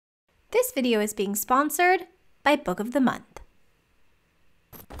This video is being sponsored by Book of the Month.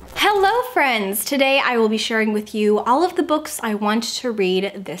 Hello friends! Today I will be sharing with you all of the books I want to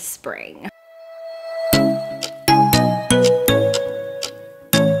read this spring.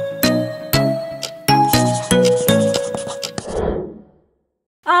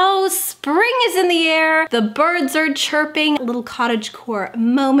 Oh, spring is in the air, the birds are chirping, a little cottagecore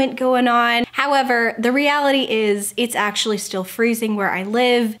moment going on. However, the reality is it's actually still freezing where I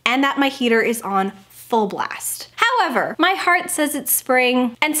live and that my heater is on full blast. However, my heart says it's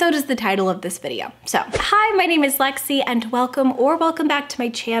spring, and so does the title of this video. So, hi, my name is Lexi, and welcome back to my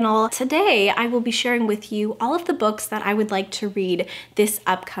channel. Today, I will be sharing with you all of the books that I would like to read this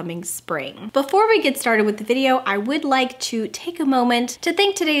upcoming spring. Before we get started with the video, I would like to take a moment to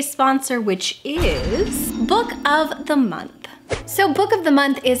thank today's sponsor, which is Book of the Month. So Book of the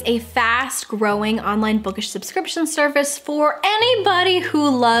Month is a fast-growing online bookish subscription service for anybody who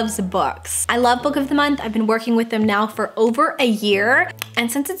loves books. I love Book of the Month. I've been working with them now for over a year. And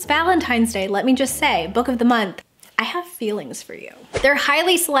since it's Valentine's Day, let me just say, Book of the Month, I have feelings for you. Their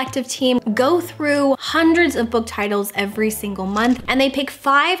highly selective team go through hundreds of book titles every single month, and they pick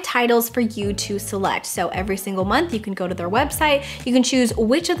 5 titles for you to select. So every single month you can go to their website, you can choose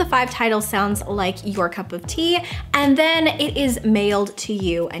which of the 5 titles sounds like your cup of tea, and then it is mailed to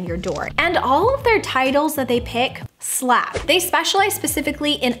you and your door. And all of their titles that they pick slap. They specialize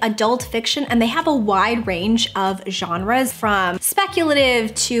specifically in adult fiction, and they have a wide range of genres, from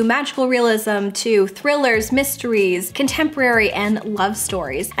speculative to magical realism to thrillers, mysteries, contemporary, and love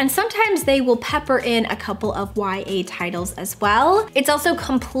stories. And sometimes they will pepper in a couple of YA titles as well. It's also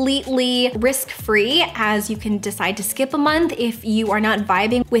completely risk-free, as you can decide to skip a month if you are not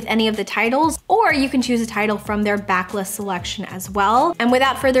vibing with any of the titles, or you can choose a title from their backlist selection as well. And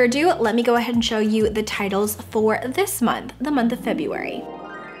without further ado, let me go ahead and show you the titles for this month, the month of February.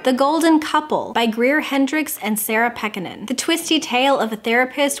 The Golden Couple by Greer Hendricks and Sarah Pekkanen. The twisty tale of a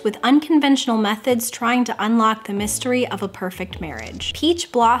therapist with unconventional methods trying to unlock the mystery of a perfect marriage.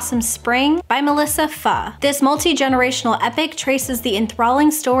 Peach Blossom Spring by Melissa Pha. This multi-generational epic traces the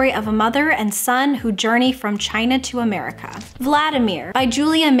enthralling story of a mother and son who journey from China to America. Vladimir by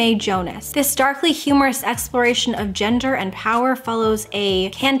Julia May Jonas. This darkly humorous exploration of gender and power follows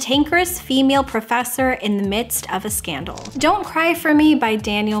a cantankerous female professor in the midst of a scandal. Don't Cry for Me by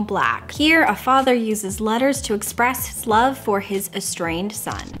Daniel Black. Here, a father uses letters to express his love for his estranged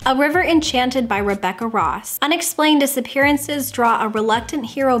son. A River Enchanted by Rebecca Ross. Unexplained disappearances draw a reluctant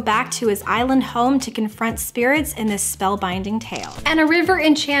hero back to his island home to confront spirits in this spellbinding tale. And A River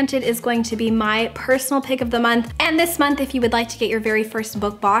Enchanted is going to be my personal pick of the month. And this month, if you would like to get your very first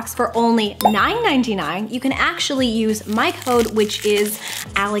book box for only $9.99, you can actually use my code, which is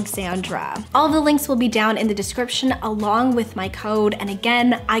Alexandra. All the links will be down in the description along with my code. And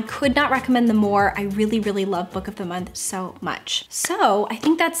again, I could not recommend them more. I really love Book of the Month so much. So I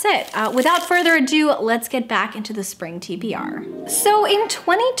think that's it. Without further ado, let's get back into the spring TBR. So in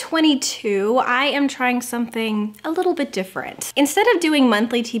 2022, I am trying something a little bit different. Instead of doing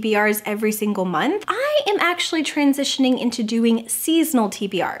monthly TBRs every single month, I am actually transitioning into doing seasonal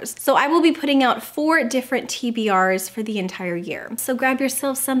TBRs. So I will be putting out 4 different TBRs for the entire year. So grab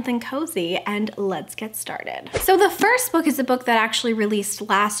yourself something cozy and let's get started. So the first book is a book that actually released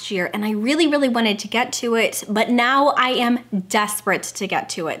last year, and I really wanted to get to it, but now I am desperate to get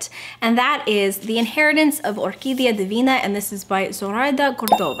to it. And that is The Inheritance of Orquidea Divina, and this is by Zoraida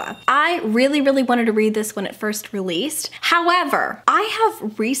Cordova. I really wanted to read this when it first released. However, I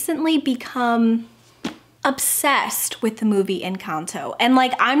have recently become obsessed with the movie Encanto. And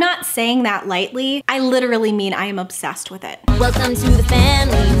like, I'm not saying that lightly. I literally mean I am obsessed with it. Welcome to the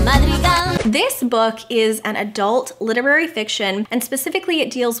family, Madrigal. This book is an adult literary fiction, and specifically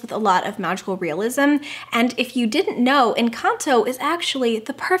it deals with a lot of magical realism. And if you didn't know, Encanto is actually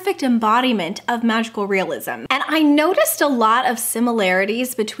the perfect embodiment of magical realism. And I noticed a lot of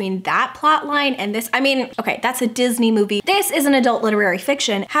similarities between that plotline and this. I mean, okay, that's a Disney movie. This is an adult literary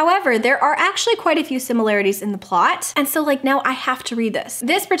fiction. However, there are actually quite a few similarities in the plot. And so like, now I have to read this.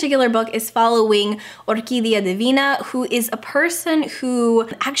 This particular book is following Orquidea Divina, who is a person who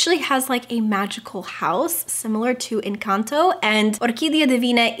actually has like a magical house similar to Encanto. And Orquidea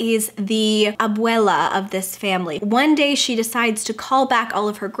Divina is the abuela of this family. One day she decides to call back all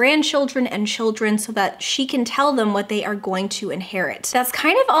of her grandchildren and children so that she can tell them what they are going to inherit. That's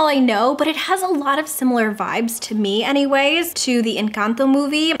kind of all I know, but it has a lot of similar vibes to me anyways, to the Encanto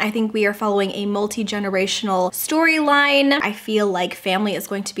movie. I think we are following a multi-generational generational storyline. I feel like family is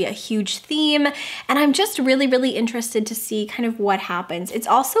going to be a huge theme, and I'm just really, really interested to see kind of what happens. It's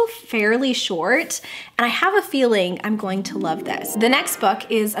also fairly short, and I have a feeling I'm going to love this. The next book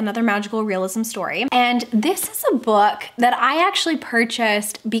is another magical realism story, and this is a book that I actually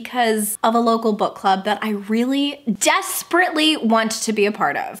purchased because of a local book club that I really desperately want to be a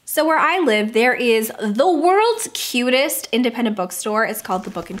part of. So where I live, there is the world's cutest independent bookstore. It's called The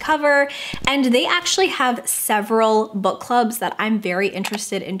Book and Cover, and they actually have several book clubs that I'm very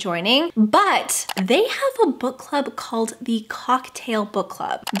interested in joining, but they have a book club called the Cocktail Book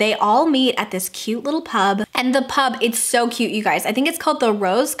Club. They all meet at this cute little pub, and the pub, it's so cute, you guys. I think it's called the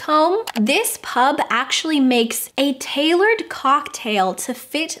Rose Comb. This pub actually makes a tailored cocktail to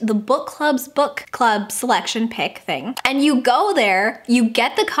fit the book club selection pick thing. And you go there, you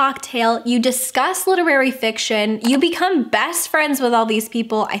get the cocktail, you discuss literary fiction, you become best friends with all these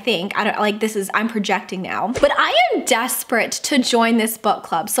people, I think. I don't like this is, I'm projecting now. But I am desperate to join this book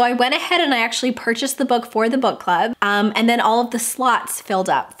club. So I went ahead and I actually purchased the book for the book club, and then all of the slots filled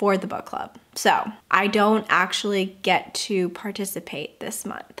up for the book club. So I don't actually get to participate this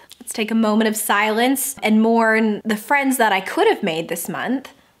month. Let's take a moment of silence and mourn the friends that I could have made this month.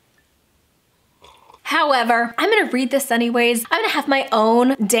 However, I'm gonna read this anyways. I'm gonna have my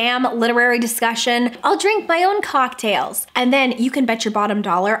own damn literary discussion. I'll drink my own cocktails. And then you can bet your bottom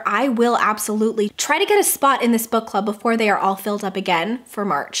dollar I will absolutely try to get a spot in this book club before they are all filled up again for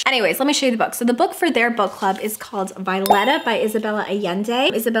March. Anyways, let me show you the book. So the book for their book club is called Violeta by Isabella Allende.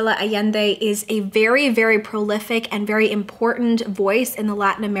 Isabella Allende is a very, very prolific and very important voice in the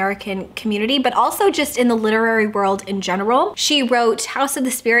Latin American community, but also just in the literary world in general. She wrote House of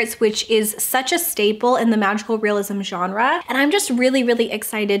the Spirits, which is such a staple in the magical realism genre, and I'm just really, really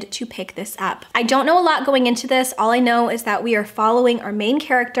excited to pick this up. I don't know a lot going into this. All I know is that we are following our main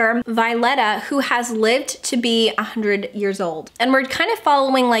character, Violeta, who has lived to be 100 years old. And we're kind of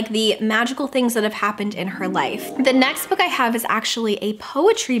following like the magical things that have happened in her life. The next book I have is actually a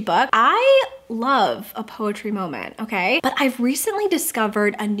poetry book. I love a poetry moment, okay? But I've recently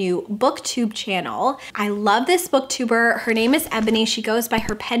discovered a new booktube channel. I love this booktuber. Her name is Ebony. She goes by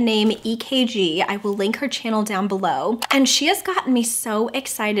her pen name EKG. I will link her channel down below. And she has gotten me so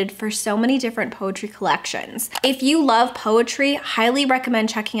excited for so many different poetry collections. If you love poetry, highly recommend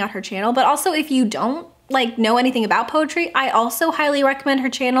checking out her channel. But also if you don't like know anything about poetry, I also highly recommend her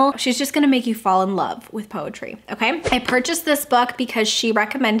channel. She's just gonna make you fall in love with poetry, okay? I purchased this book because she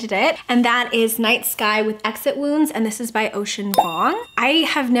recommended it, and that is Night Sky with Exit Wounds, and this is by Ocean Vuong. I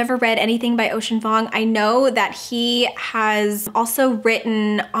have never read anything by Ocean Vuong. I know that he has also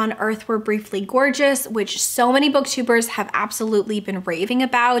written On Earth We're Briefly Gorgeous, which so many booktubers have absolutely been raving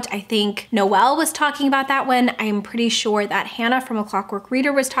about. I think Noelle was talking about that one. I'm pretty sure that Hannah from A Clockwork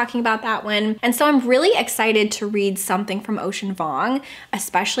Reader was talking about that one. And so I'm really excited to read something from Ocean Vuong,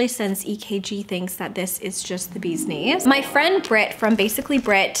 especially since EKG thinks that this is just the bee's knees. My friend Britt from Basically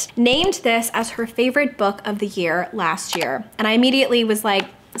Brit named this as her favorite book of the year last year. And I immediately was like,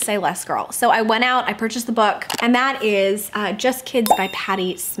 say less, girl. So I went out, I purchased the book, and that is Just Kids by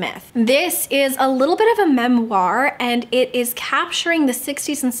Patti Smith. This is a little bit of a memoir, and it is capturing the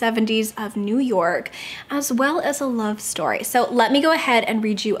 60s and 70s of New York, as well as a love story. So let me go ahead and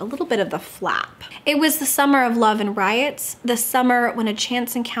read you a little bit of the flap. It was the summer of love and riots, the summer when a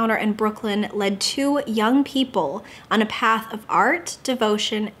chance encounter in Brooklyn led two young people on a path of art,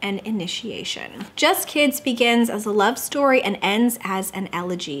 devotion, and initiation. Just Kids begins as a love story and ends as an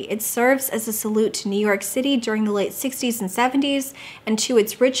elegy. It serves as a salute to New York City during the late 60s and 70s, and to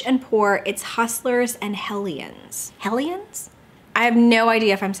its rich and poor, its hustlers and hellions. Hellions? I have no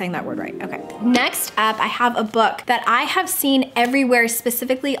idea if I'm saying that word right. Okay. Next up, I have a book that I have seen everywhere,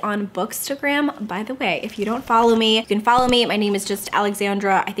 specifically on Bookstagram. By the way, if you don't follow me, you can follow me. My name is just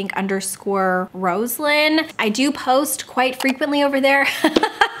Alexandra, I think _Roslyn. I do post quite frequently over there.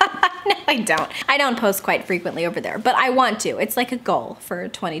 No, I don't. I don't post quite frequently over there, but I want to. It's like a goal for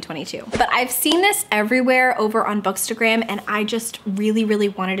 2022. But I've seen this everywhere over on Bookstagram, and I just really, really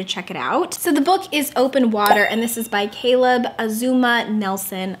wanted to check it out. So the book is Open Water, and this is by Caleb Azumah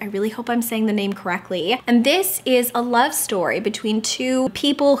Nelson. I really hope I'm saying the name correctly. And this is a love story between two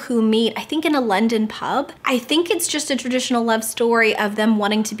people who meet, I think, in a London pub. I think it's just a traditional love story of them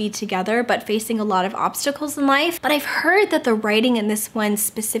wanting to be together, but facing a lot of obstacles in life. But I've heard that the writing in this one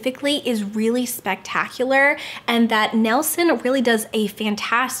specifically is really spectacular, and that Nelson really does a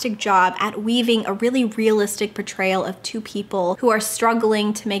fantastic job at weaving a really realistic portrayal of two people who are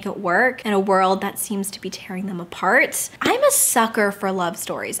struggling to make it work in a world that seems to be tearing them apart. I'm a sucker for love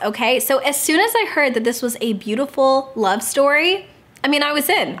stories, okay? So as soon as I heard that this was a beautiful love story, I mean, I was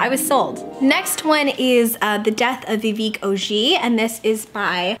in, I was sold. Next one is The Death of Vivek Oji, and this is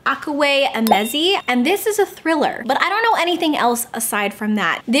by Akwaeke Emezi, and this is a thriller, but I don't know anything else aside from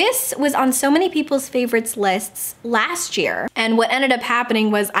that. This was on so many people's favorites lists last year, and what ended up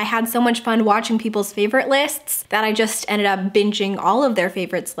happening was I had so much fun watching people's favorite lists that I just ended up binging all of their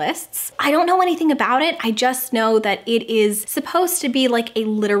favorites lists. I don't know anything about it, I just know that it is supposed to be like a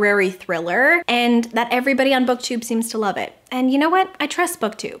literary thriller, and that everybody on BookTube seems to love it. And you know what? I trust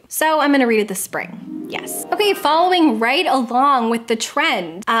BookTube. So I'm gonna read it this spring. Yes. Okay, following right along with the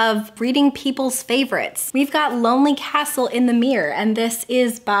trend of reading people's favorites, we've got Lonely Castle in the Mirror, and this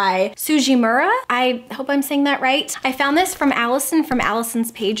is by Tsujimura. I hope I'm saying that right. I found this from Allison from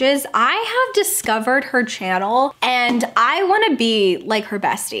Allison's Pages. I have discovered her channel and I wanna be like her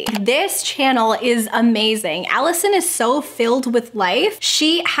bestie. This channel is amazing. Allison is so filled with life.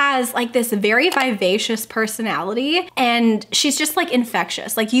 She has like this very vivacious personality, and she's just like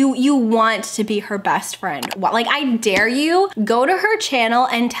infectious. Like you want to be her best friend. Like I dare you, go to her channel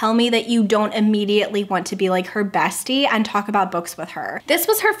and tell me that you don't immediately want to be like her bestie and talk about books with her. This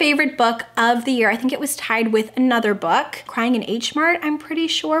was her favorite book of the year. I think it was tied with another book, Crying in H Mart, I'm pretty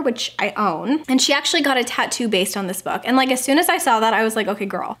sure, which I own. And she actually got a tattoo based on this book. And like as soon as I saw that, I was like, okay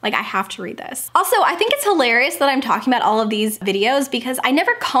girl, like I have to read this. Also, I think it's hilarious that I'm talking about all of these videos because I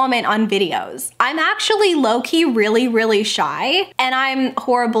never comment on videos. I'm actually low-key really shy, and I'm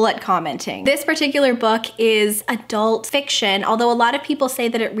horrible at commenting. This particular book is adult fiction, although a lot of people say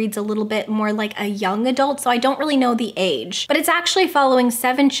that it reads a little bit more like a young adult, so I don't really know the age. But it's actually following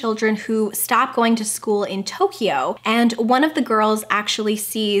 7 children who stop going to school in Tokyo, and one of the girls actually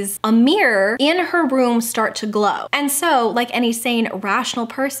sees a mirror in her room start to glow. And so, like any sane, rational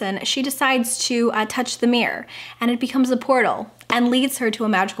person, she decides to touch the mirror, and it becomes a portal and leads her to a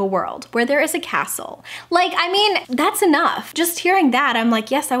magical world where there is a castle. Like, I mean, that's enough. Just hearing that, I'm like,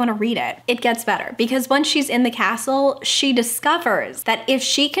 yes, I wanna read it. It gets better because once she's in the castle, she discovers that if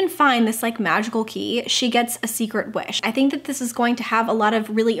she can find this like magical key, she gets a secret wish. I think that this is going to have a lot of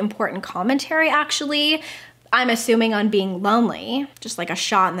really important commentary actually. I'm assuming on being lonely, just like a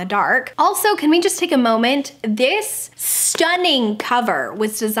shot in the dark. Also, can we just take a moment? This stunning cover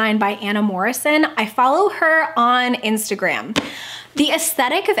was designed by Anna Morrison. I follow her on Instagram. The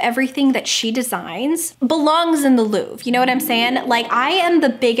aesthetic of everything that she designs belongs in the Louvre. You know what I'm saying? Like, I am the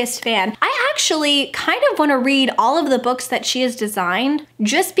biggest fan. I actually kind of want to read all of the books that she has designed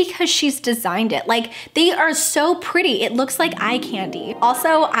just because she's designed it. Like, they are so pretty. It looks like eye candy.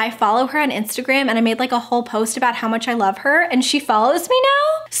 Also, I follow her on Instagram and I made like a whole post about how much I love her and she follows me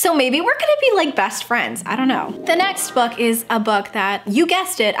now. So maybe we're gonna be like best friends. I don't know. The next book is a book that, you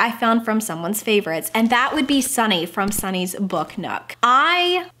guessed it, I found from someone's favorites, and that would be Sunny from Sunny's Book Nook.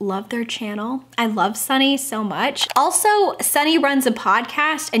 I love their channel. I love Sunny so much. Also, Sunny runs a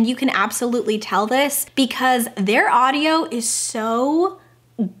podcast, and you can absolutely tell this because their audio is so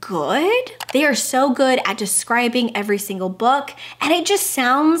good. They are so good at describing every single book, and it just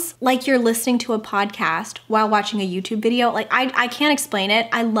sounds like you're listening to a podcast while watching a YouTube video. Like, I can't explain it.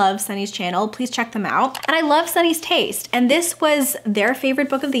 I love Sunny's channel. Please check them out. And I love Sunny's taste, and this was their favorite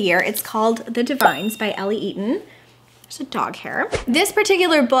book of the year. It's called The Divines by Ellie Eaton. There's a dog hair. This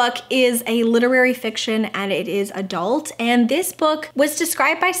particular book is a literary fiction and it is adult, and this book was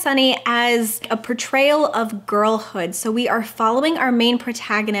described by Sunny as a portrayal of girlhood. So we are following our main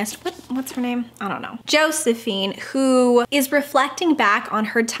protagonist, what's her name? I don't know. Josephine, who is reflecting back on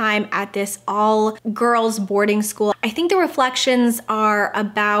her time at this all-girls boarding school. I think the reflections are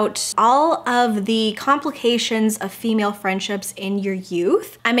about all of the complications of female friendships in your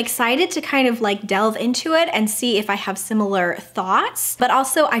youth. I'm excited to kind of like delve into it and see if I have similar thoughts, but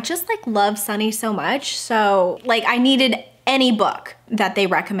also I just like love Sunny so much. So like I needed any book that they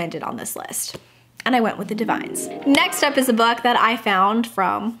recommended on this list, and I went with The Divines. Next up is a book that I found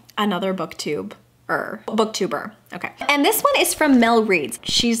from another booktuber. Okay. And this one is from Mel Reeds.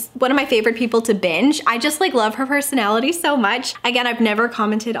 She's one of my favorite people to binge. I just like love her personality so much. Again, I've never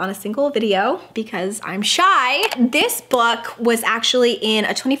commented on a single video because I'm shy. This book was actually in a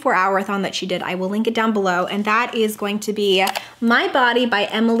 24-hour-a-thon that she did. I will link it down below, and that is going to be My Body by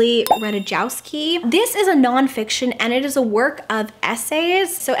Emily Ratajkowski. This is a nonfiction and it is a work of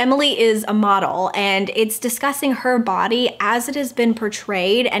essays. So Emily is a model and it's discussing her body as it has been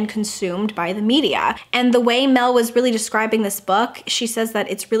portrayed and consumed by the media. And the way Mel was really describing this book, she says that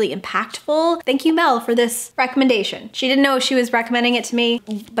it's really impactful. Thank you, Mel, for this recommendation. She didn't know she was recommending it to me,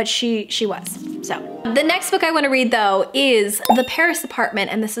 but she was. So the next book I want to read though is The Paris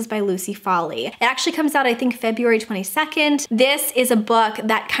Apartment, and this is by Lucy Foley. It actually comes out I think February 22nd. This is a book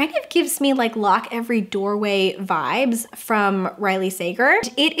that kind of gives me like Lock Every Doorway vibes from Riley Sager.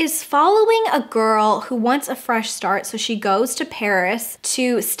 It is following a girl who wants a fresh start, so she goes to Paris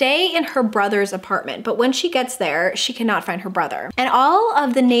to stay in her brother's apartment, but when she gets there, she cannot find her brother. And all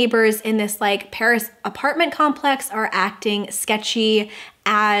of the neighbors in this like Paris apartment complex are acting sketchy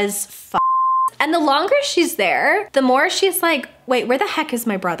as f. And the longer she's there, the more she's like, wait, where the heck is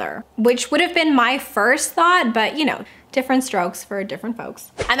my brother? Which would have been my first thought, but you know, different strokes for different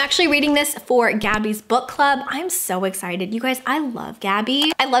folks. I'm actually reading this for Gabby's book club. I'm so excited. You guys, I love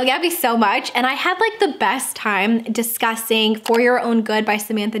Gabby. I love Gabby so much. And I had like the best time discussing For Your Own Good by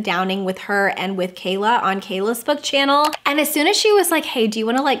Samantha Downing with her and with Kayla on Kayla's book channel. And as soon as she was like, hey, do you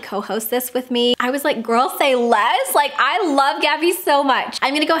wanna like co-host this with me? I was like, girl, say less. Like, I love Gabby so much.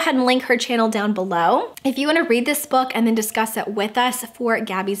 I'm gonna go ahead and link her channel down below. If you wanna read this book and then discuss it with us for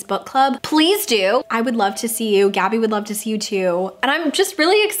Gabby's book club, please do. I would love to see you. Gabby would love to see you too. And I'm just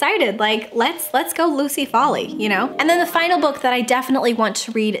really excited. Like, let's go Lucy Foley, you know? And then the final book that I definitely want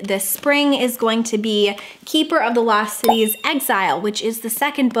to read this spring is going to be Keeper of the Lost Cities Exile, which is the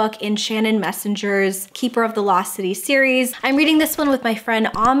second book in Shannon Messenger's Keeper of the Lost City series. I'm reading this one with my friend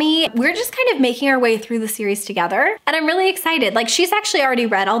Ami. We're just kind of making our way through the series together, and I'm really excited. Like, she's actually already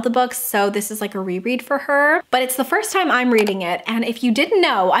read all the books, so this is like a reread for her, but it's the first time I'm reading it. And if you didn't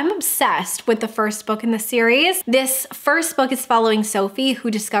know, I'm obsessed with the first book in the series. This first book is following Sophie, who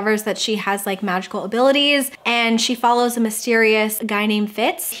discovers that she has like magical abilities, and she follows a mysterious guy named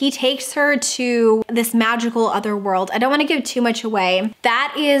Fitz. He takes her to this magical other world. I don't want to give too much away.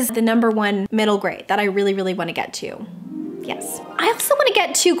 That is the #1 middle grade that I really, really want to get to. Yes. I also want to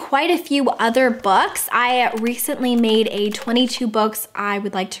get to quite a few other books. I recently made a 22 books I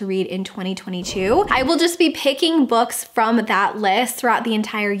would like to read in 2022. I will just be picking books from that list throughout the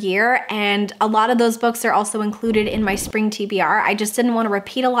entire year, and a lot of those books are also included in my spring TBR. I just didn't want to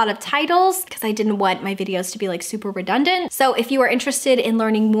repeat a lot of titles because I didn't want my videos to be like super redundant. So if you are interested in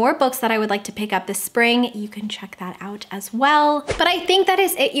learning more books that I would like to pick up this spring, you can check that out as well. But I think that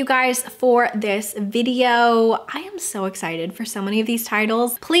is it, you guys, for this video. I am so excited for so many of these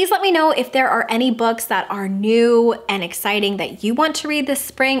titles. Please let me know if there are any books that are new and exciting that you want to read this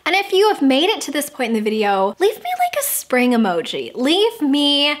spring. And if you have made it to this point in the video, leave me like a spring emoji. Leave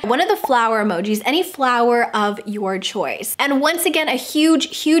me one of the flower emojis, any flower of your choice. And once again, a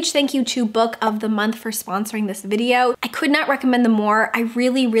huge, huge thank you to Book of the Month for sponsoring this video. I could not recommend them more. I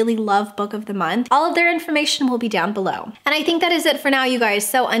really, really love Book of the Month. All of their information will be down below. And I think that is it for now, you guys.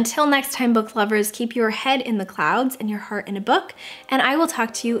 So until next time, book lovers, keep your head in the clouds and your heart in a book, and I will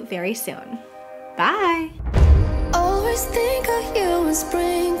talk to you very soon. Bye. Always think of you when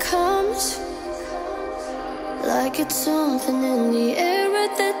spring comes, like it's something in the air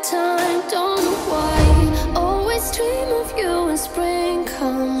at that time. Don't know why. Always dream of you when spring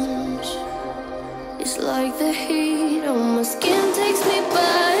comes. It's like the heat on my skin takes me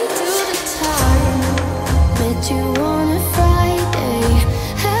back to the time met you.